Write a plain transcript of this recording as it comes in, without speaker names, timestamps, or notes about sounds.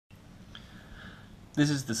This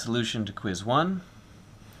is the solution to quiz 1.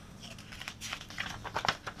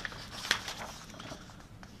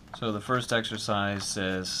 So the first exercise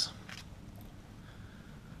says,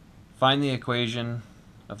 find the equation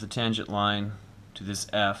of the tangent line to this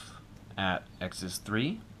f at x is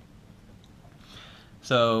 3.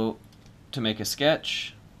 So to make a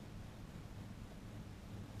sketch,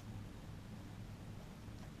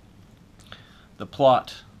 the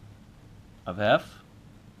plot of f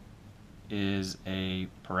is a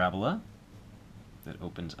parabola that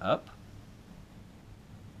opens up.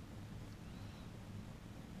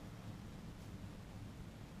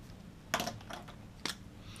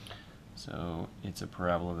 So it's a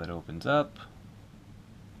parabola that opens up.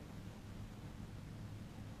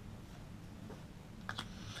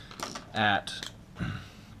 At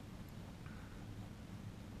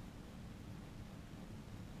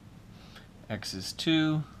x is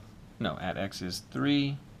 2, no, at x is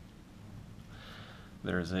 3,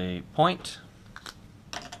 there's a point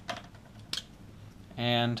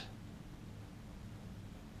and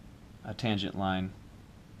a tangent line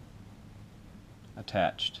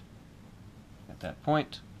attached at that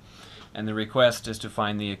point. And the request is to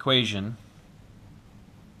find the equation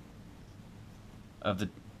of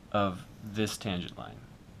this tangent line.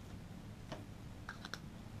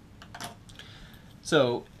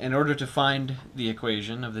 So, in order to find the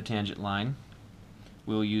equation of the tangent line,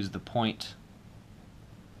 we'll use the point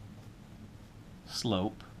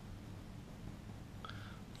slope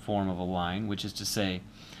form of a line, which is to say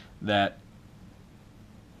that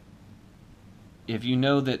if you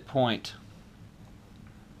know that point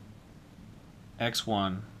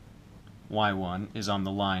x1, y1 is on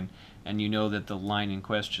the line, and you know that the line in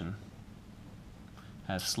question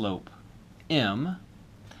has slope m,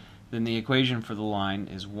 then the equation for the line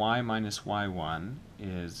is y minus y1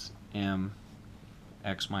 is m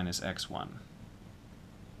x minus x1.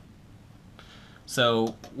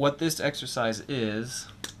 So what this exercise is,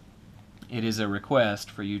 it is a request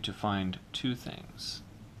for you to find two things.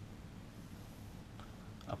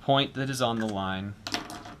 A point that is on the line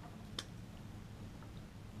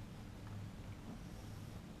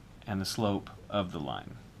and the slope of the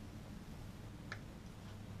line.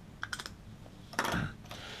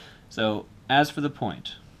 So, as for the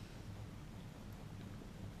point,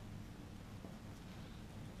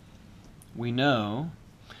 we know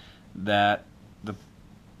that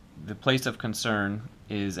the place of concern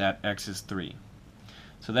is at x is 3.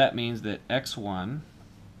 So that means that x1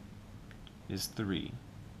 is 3,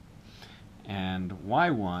 and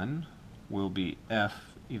y1 will be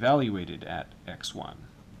f evaluated at x1,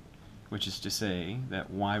 which is to say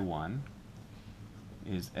that y1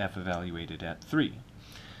 is f evaluated at 3.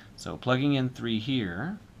 So plugging in 3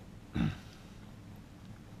 here,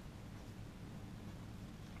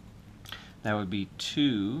 that would be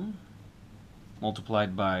 2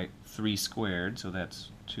 multiplied by 3 squared, so that's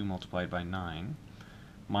 2 multiplied by 9,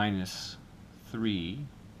 minus 3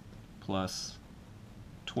 plus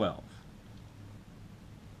 12.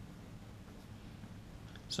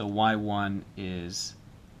 So y1 is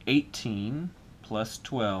 18 plus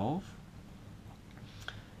 12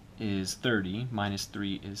 is 30, minus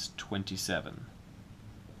 3 is 27.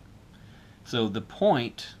 So the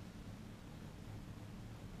point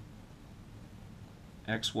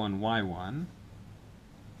x1, y1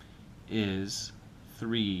 is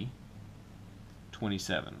 3,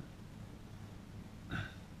 27.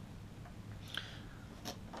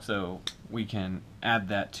 So we can add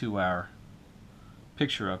that to our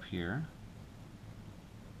picture up here.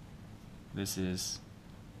 This is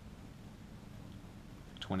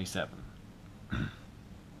 27.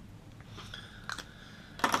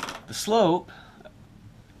 The slope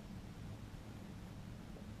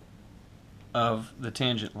of the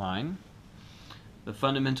tangent line, the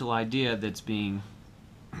fundamental idea that's being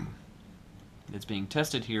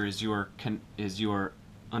tested here is your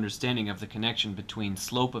understanding of the connection between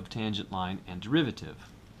slope of tangent line and derivative.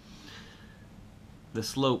 The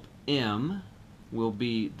slope m will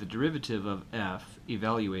be the derivative of f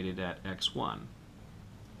evaluated at x1.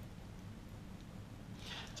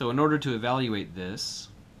 So in order to evaluate this,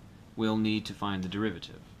 we'll need to find the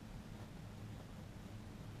derivative.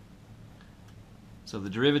 So the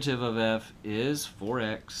derivative of f is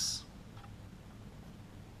 4x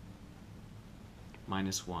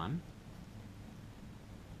minus 1.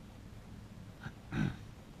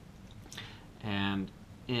 And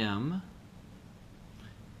m,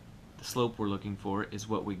 the slope we're looking for, is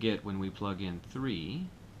what we get when we plug in 3.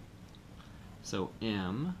 So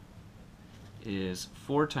m is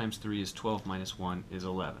 4 times 3 is 12 minus 1 is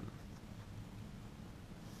 11.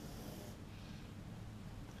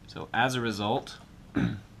 So as a result,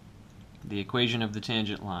 the equation of the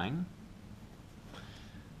tangent line,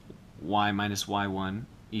 y minus y1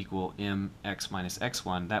 equal mx minus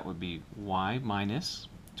x1, that would be y minus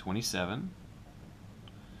 27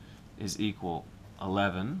 is equal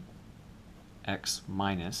 11 x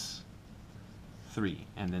minus 3.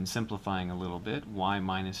 And then simplifying a little bit, y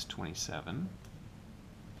minus 27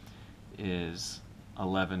 is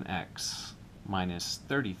 11x minus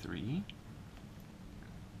 33.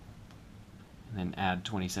 And then add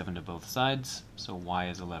 27 to both sides, so y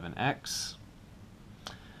is 11x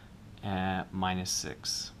minus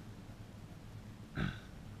 6.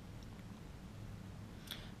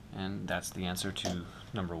 And that's the answer to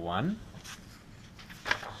number 1.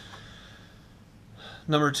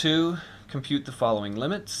 Number 2, compute the following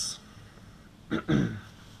limits.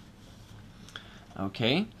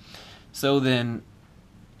 Okay, so then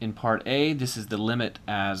in part A, this is the limit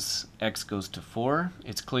as x goes to 4.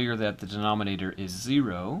 It's clear that the denominator is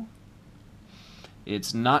 0.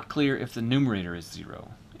 It's not clear if the numerator is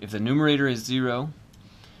 0. If the numerator is 0,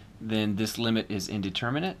 then this limit is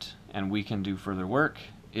indeterminate, and we can do further work.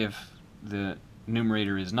 If the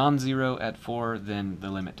numerator is non-zero at 4, then the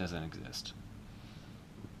limit doesn't exist.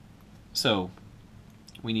 So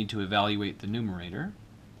we need to evaluate the numerator.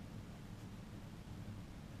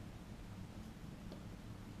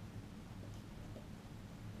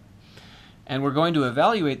 And we're going to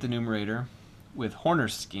evaluate the numerator with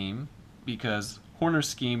Horner's scheme, because Horner's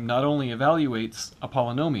scheme not only evaluates a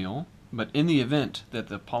polynomial, but in the event that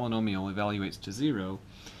the polynomial evaluates to 0,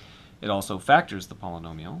 it also factors the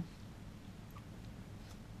polynomial.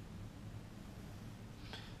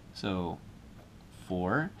 So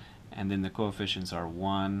 4, and then the coefficients are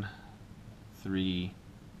 1, 3,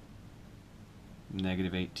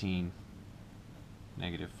 negative 18,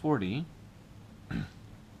 negative 40.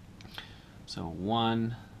 So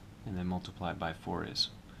 1, and then multiplied by 4 is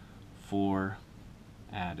 4,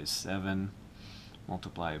 add is 7,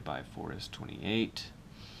 multiplied by 4 is 28,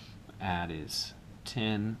 add is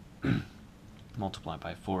 10, multiplied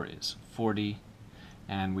by 4 is 40,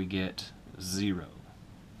 and we get 0.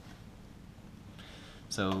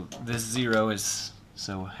 So this 0 is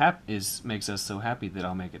makes us so happy that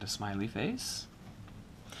I'll make it a smiley face,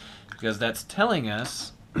 because that's telling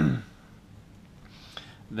us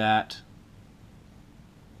that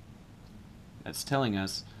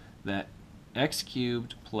x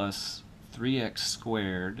cubed plus 3x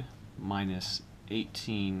squared minus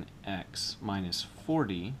 18x minus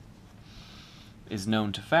 40 is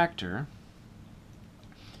known to factor,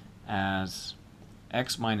 as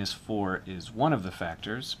x minus 4 is one of the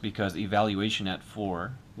factors, because evaluation at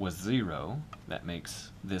 4 was 0. That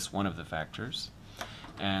makes this one of the factors.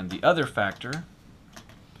 And the other factor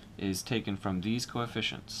is taken from these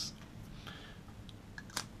coefficients.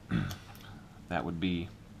 That would be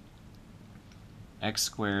x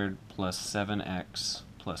squared plus 7x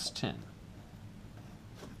plus 10.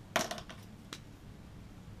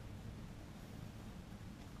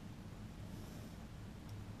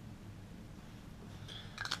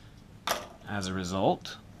 As a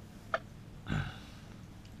result,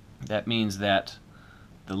 that means that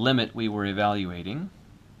the limit we were evaluating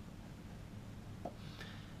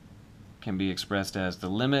can be expressed as the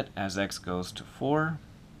limit as x goes to 4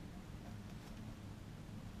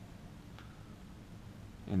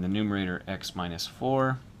 in the numerator x minus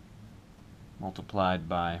 4 multiplied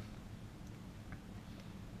by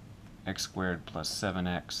x squared plus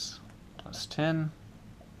 7x plus 10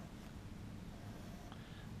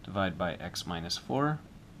 divided by x minus 4.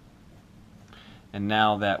 And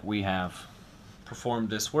now that we have performed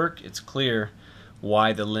this work, it's clear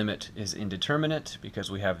why the limit is indeterminate, because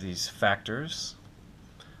we have these factors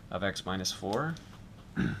of x minus 4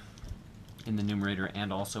 in the numerator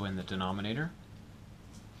and also in the denominator.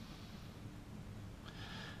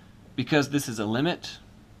 Because this is a limit,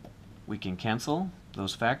 we can cancel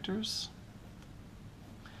those factors.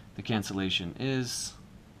 The cancellation is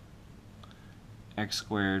x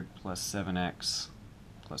squared plus 7x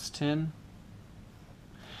plus 10.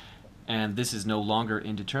 And this is no longer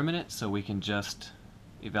indeterminate, so we can just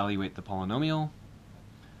evaluate the polynomial.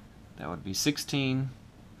 That would be 16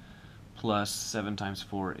 plus 7 times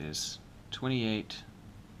 4 is 28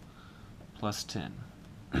 plus 10,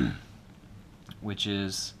 which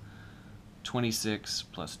is 26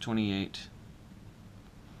 plus 28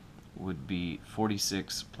 would be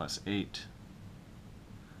 46 plus 8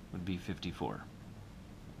 would be 54.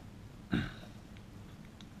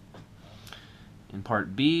 In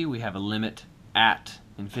part B, we have a limit at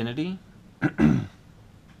infinity.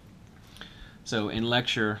 So in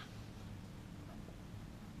lecture,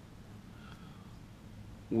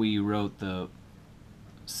 we wrote the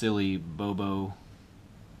silly Bobo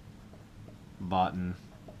Botan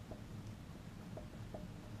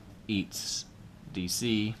eats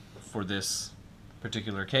DC for this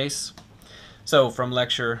particular case. So from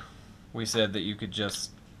lecture, we said that you could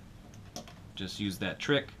just use that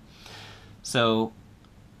trick. So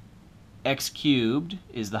x cubed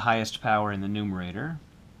is the highest power in the numerator,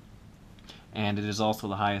 and it is also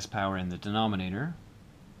the highest power in the denominator.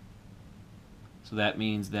 So that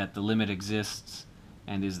means that the limit exists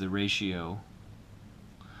and is the ratio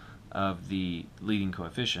of the leading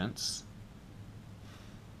coefficients.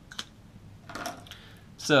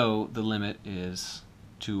 So the limit is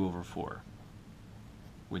 2 over 4,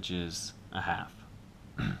 which is a half.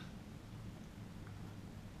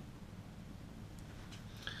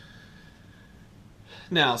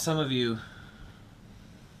 Now, some of you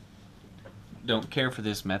don't care for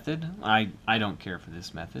this method. I don't care for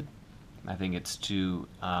this method. I think it's too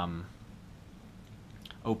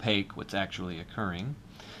opaque what's actually occurring.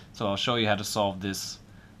 So I'll show you how to solve this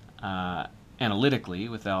analytically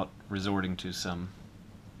without resorting to some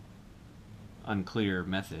unclear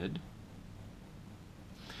method.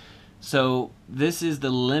 So this is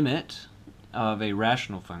the limit of a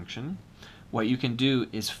rational function. What you can do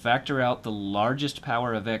is factor out the largest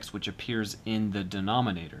power of x which appears in the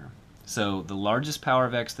denominator. So the largest power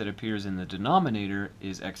of x that appears in the denominator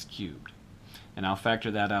is x cubed. And I'll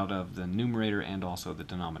factor that out of the numerator and also the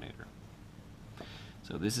denominator.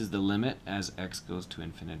 So this is the limit as x goes to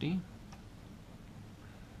infinity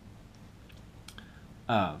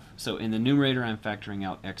of, so in the numerator I'm factoring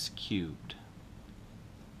out x cubed.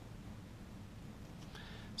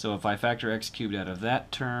 So if I factor x cubed out of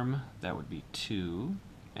that term, that would be 2.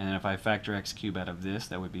 And then if I factor x cubed out of this,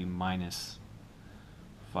 that would be minus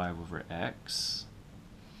 5 over x.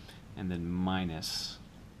 And then minus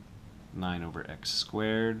 9 over x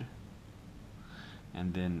squared.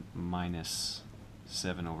 And then minus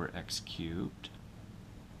 7 over x cubed.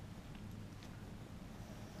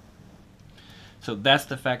 So that's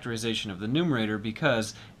the factorization of the numerator,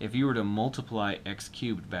 because if you were to multiply x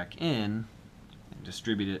cubed back in,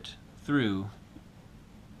 distribute it through,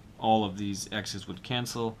 all of these x's would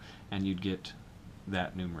cancel and you'd get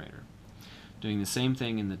that numerator. Doing the same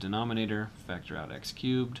thing in the denominator, factor out x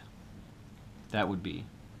cubed. That would be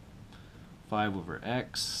 5 over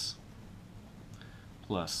x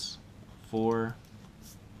plus 4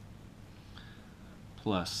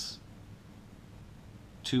 plus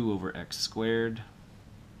 2 over x squared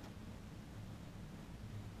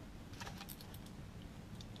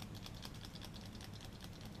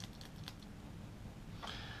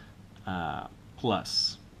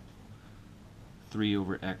plus 3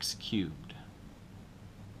 over x cubed.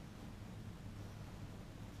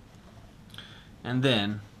 And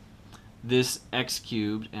then this x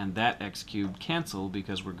cubed and that x cubed cancel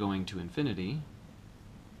because we're going to infinity.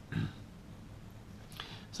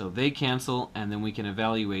 So they cancel, and then we can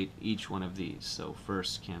evaluate each one of these. So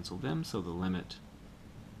first cancel them, so the limit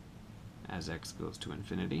as x goes to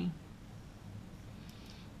infinity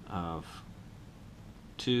of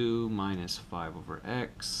 2 minus 5 over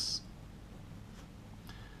x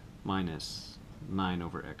minus 9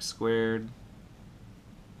 over x squared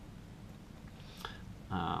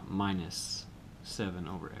minus 7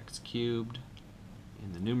 over x cubed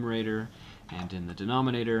in the numerator, and in the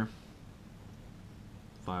denominator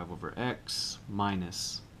 5 over x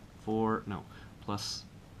minus 4, no, plus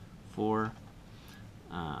 4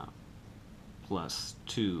 plus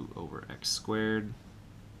 2 over x squared,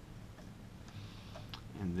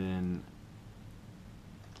 and then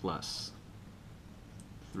plus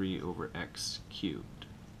 3 over x cubed.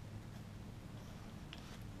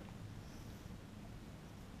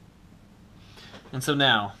 And so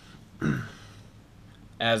now,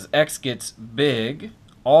 as x gets big,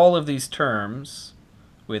 all of these terms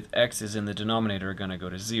with x's in the denominator are going to go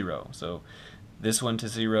to 0. So this one to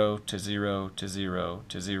 0, to 0, to 0,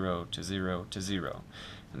 to 0, to 0, to 0.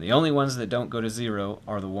 And the only ones that don't go to 0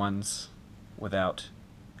 are the ones without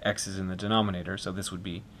x's in the denominator. So this would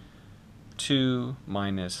be 2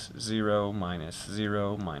 minus 0 minus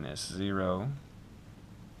 0 minus 0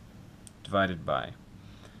 divided by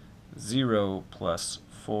 0 plus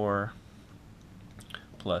 4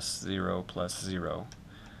 plus 0 plus 0,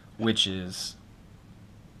 which is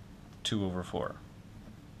 2 over 4,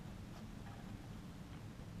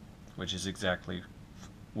 which is exactly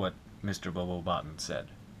what Mr. Bobo Botan said.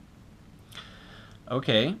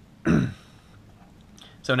 Okay,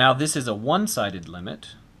 so now this is a one-sided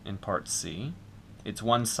limit in part C. It's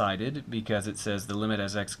one-sided because it says the limit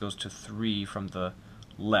as x goes to 3 from the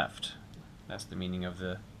left. That's the meaning of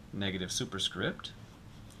the negative superscript.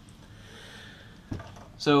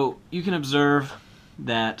 So you can observe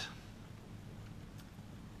that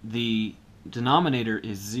the denominator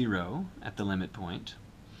is 0 at the limit point,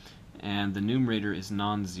 and the numerator is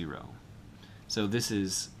non-zero. So this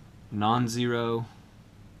is non-zero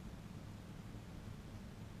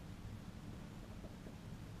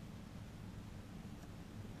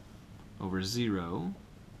over 0.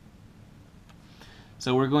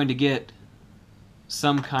 So we're going to get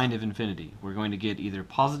some kind of infinity. We're going to get either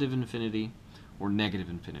positive infinity or negative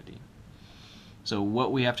infinity. So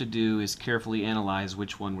what we have to do is carefully analyze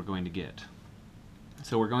which one we're going to get.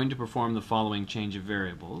 So we're going to perform the following change of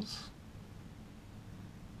variables.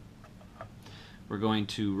 We're going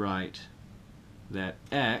to write that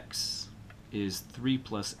x is 3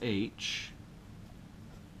 plus h,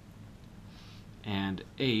 and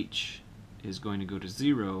h is going to go to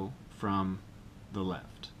 0 from the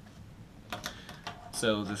left.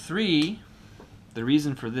 So the 3, the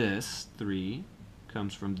reason for this 3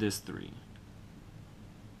 comes from this 3.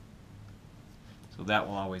 So that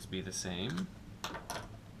will always be the same.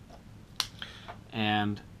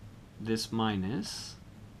 And this minus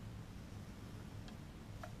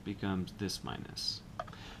becomes this minus.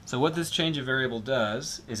 So what this change of variable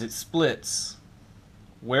does is it splits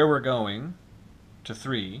where we're going to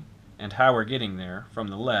 3 and how we're getting there from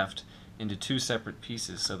the left into two separate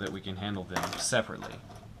pieces so that we can handle them separately.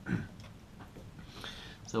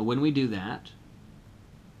 So when we do that,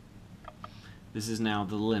 this is now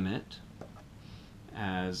the limit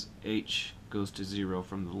as h goes to 0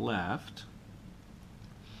 from the left,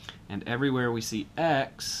 and everywhere we see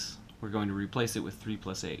x, we're going to replace it with 3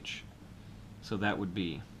 plus h. So that would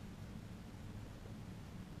be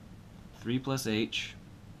 3 plus h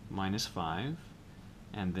minus 5,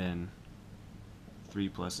 and then 3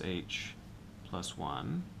 plus h plus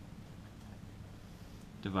 1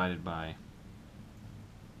 divided by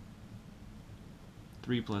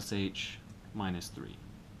 3 plus h minus 3.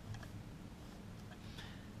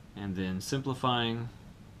 And then simplifying,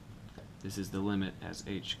 this is the limit as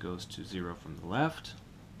h goes to 0 from the left.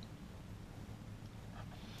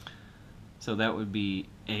 So that would be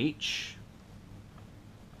h,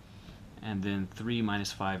 and then 3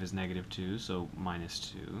 minus 5 is negative 2, so minus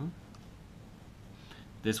 2.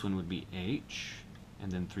 This one would be h,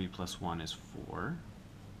 and then 3 plus 1 is 4.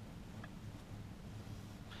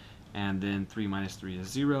 And then 3 minus 3 is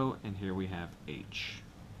 0, and here we have h.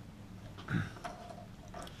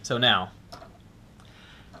 So now,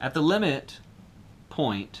 at the limit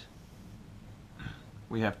point,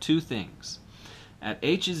 we have two things. At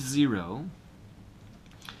h is 0,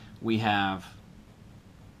 we have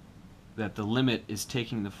that the limit is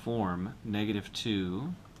taking the form negative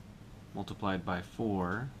 2 multiplied by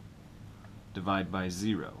 4 divided by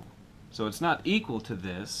 0. So it's not equal to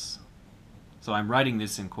this. So I'm writing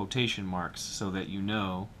this in quotation marks so that you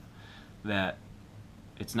know that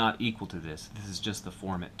it's not equal to this. This is just the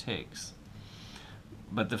form it takes.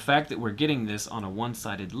 But the fact that we're getting this on a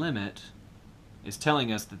one-sided limit is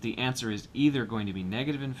telling us that the answer is either going to be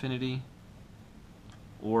negative infinity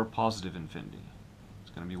or positive infinity.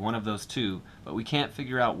 It's going to be one of those two, but we can't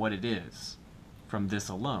figure out what it is from this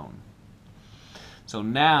alone. So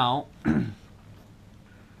now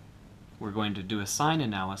we're going to do a sign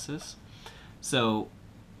analysis. So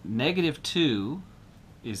negative 2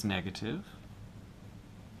 is negative,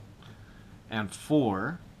 and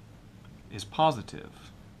 4 is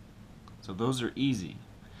positive. So those are easy.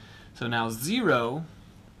 So now 0,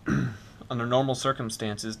 under normal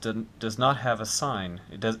circumstances, does not have a sign.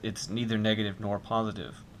 It's neither negative nor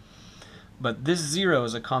positive. But this 0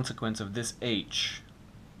 is a consequence of this h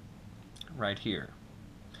right here.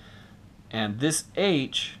 And this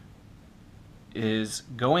h is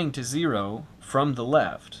going to 0 from the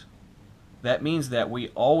left. That means that we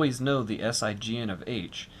always know the SIGN of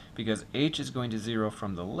h. Because h is going to 0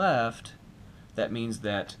 from the left, that means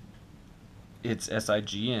that its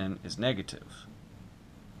SIGN is negative.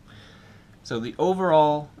 So the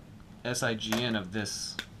overall SIGN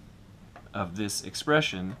of this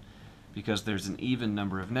expression, because there's an even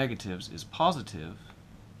number of negatives, is positive,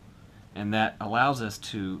 and that allows us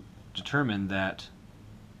to determine that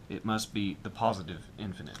it must be the positive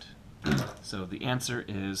infinite. So the answer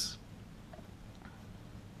is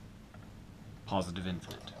positive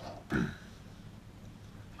infinite.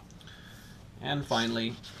 And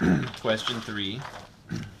finally, question 3.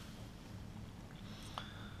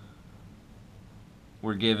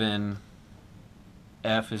 We're given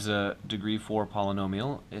f is a degree 4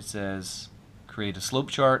 polynomial. It says create a slope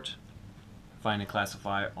chart, find and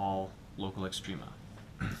classify all local extrema.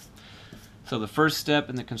 So the first step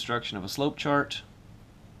in the construction of a slope chart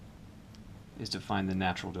is to find the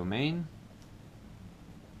natural domain.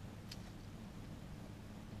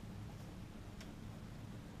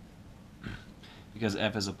 Because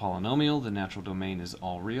f is a polynomial, the natural domain is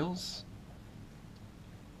all reals.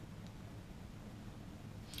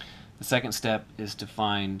 The second step is to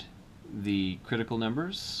find the critical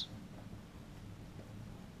numbers.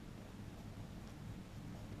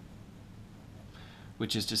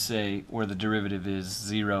 Which is to say where the derivative is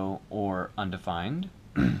 0 or undefined.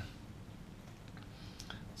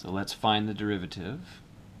 So let's find the derivative.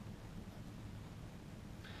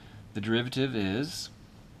 The derivative is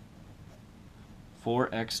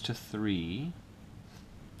 4x to 3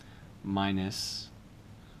 minus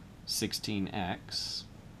 16x.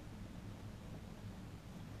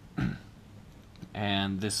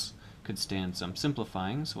 And this could stand some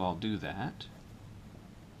simplifying, so I'll do that.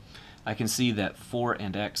 I can see that 4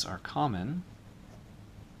 and x are common,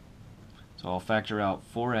 so I'll factor out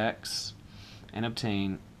 4x and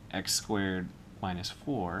obtain x squared minus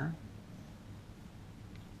 4.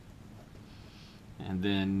 And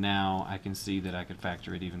then now I can see that I could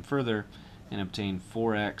factor it even further and obtain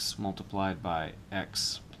 4x multiplied by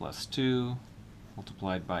x plus 2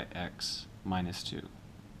 multiplied by x minus 2.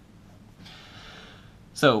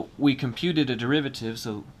 So we computed a derivative,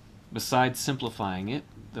 so besides simplifying it,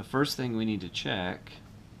 the first thing we need to check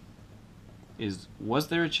is, was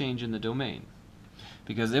there a change in the domain?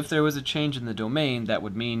 Because if there was a change in the domain, that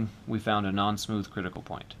would mean we found a non-smooth critical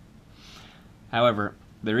point. However,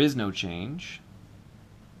 there is no change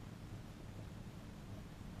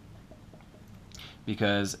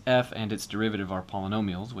because f and its derivative are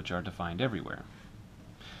polynomials, which are defined everywhere.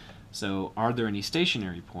 So are there any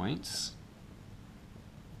stationary points?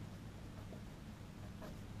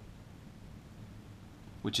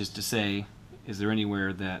 Which is to say, is there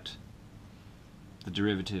anywhere that the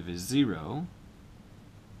derivative is 0?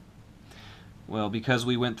 Well, because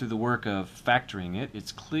we went through the work of factoring it,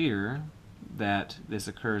 it's clear that this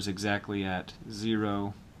occurs exactly at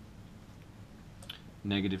 0,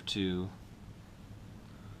 -2,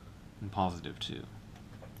 and +2.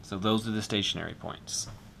 So those are the stationary points.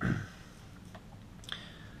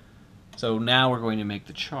 So now we're going to make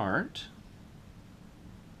the chart.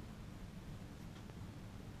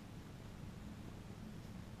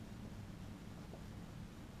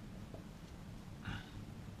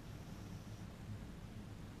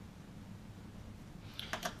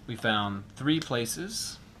 We found 3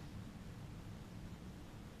 places.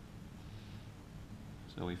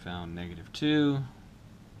 So we found -2,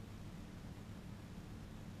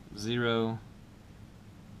 0,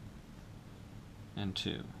 and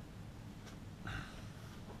 2.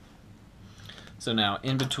 So now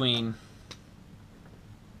in between,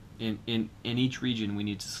 in each region we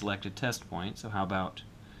need to select a test point. So how about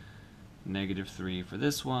 -3 for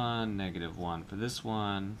this one, -1 for this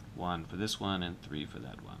one, 1 for this one, and 3 for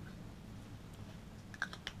that one.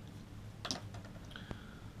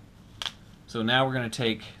 So now we're going to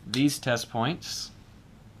take these test points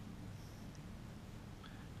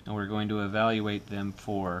and we're going to evaluate them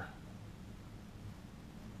for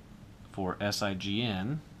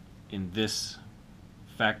SIGN in this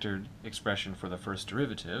factored expression for the first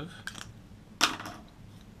derivative.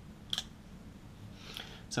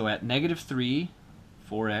 So at -3,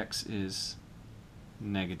 4x is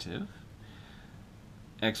negative,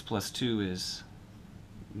 x plus 2 is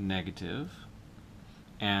negative,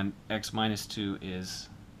 and x minus 2 is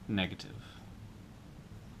negative.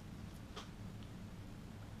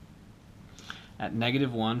 At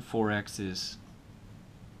 -1, 4x is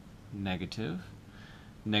negative,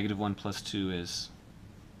 -1 plus 2 is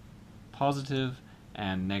positive,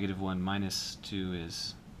 and -1 minus 2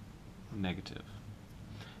 is negative.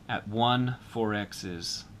 At 1, 4x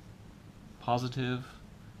is positive,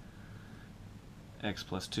 x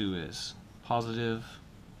plus 2 is positive,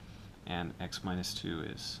 and x minus 2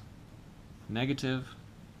 is negative.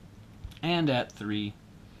 And at 3,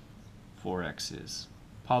 4x is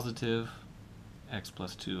positive, x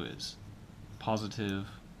plus 2 is positive,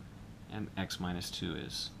 and x minus 2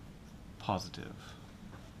 is positive.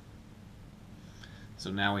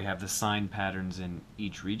 So now we have the sign patterns in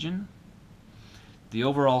each region. The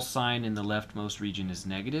overall sign in the leftmost region is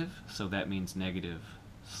negative, so that means negative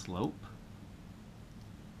slope.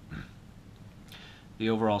 The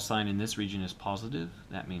overall sign in this region is positive,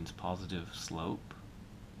 that means positive slope.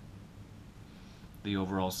 The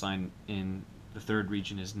overall sign in the third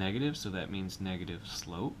region is negative, so that means negative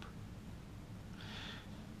slope.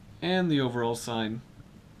 And the overall sign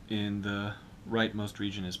in the rightmost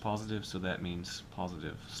region is positive, so that means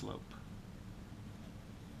positive slope.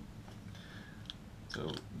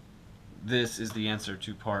 So this is the answer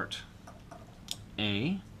to part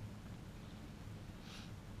A.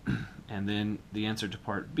 And then the answer to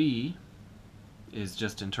part B is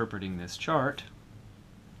just interpreting this chart.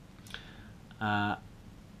 As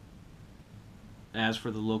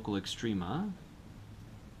for the local extrema,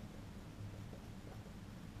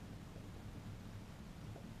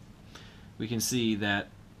 we can see that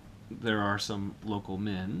there are some local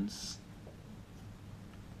mins.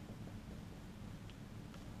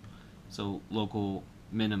 So local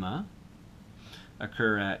minima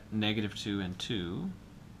occur at -2 and 2.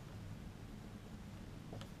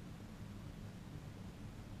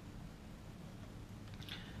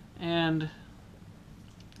 And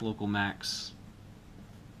local max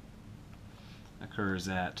occurs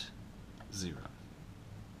at 0.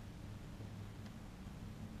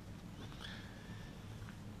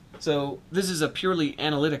 So this is a purely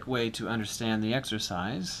analytic way to understand the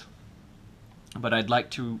exercise, but I'd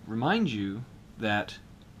like to remind you that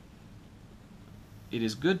it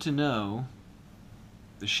is good to know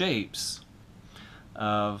the shapes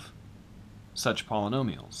of such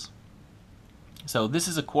polynomials. So this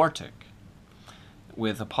is a quartic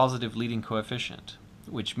with a positive leading coefficient,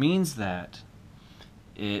 which means that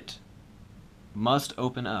it must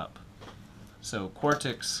open up. So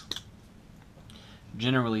quartics,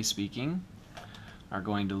 generally speaking, are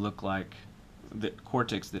going to look like, the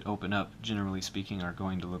quartics that open up, generally speaking, are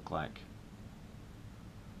going to look like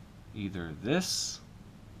either this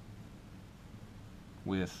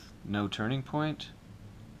with no turning point,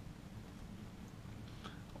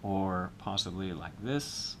 or possibly like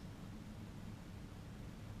this,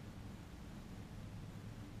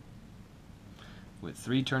 with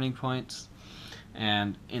 3 turning points.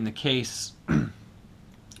 And in the case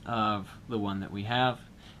of the one that we have,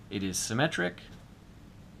 it is symmetric,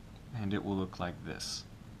 and it will look like this.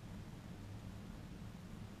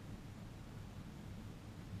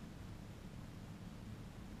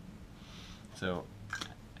 So,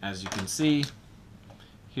 as you can see,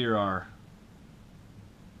 here are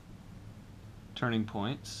turning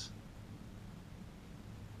points.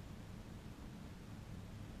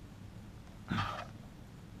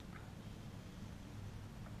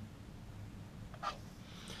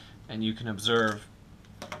 And you can observe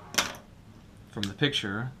from the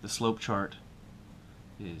picture, the slope chart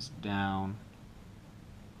is down,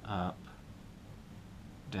 up,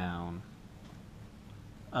 down,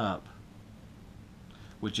 up,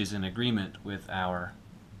 which is in agreement with our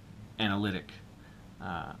analytic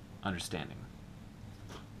understanding.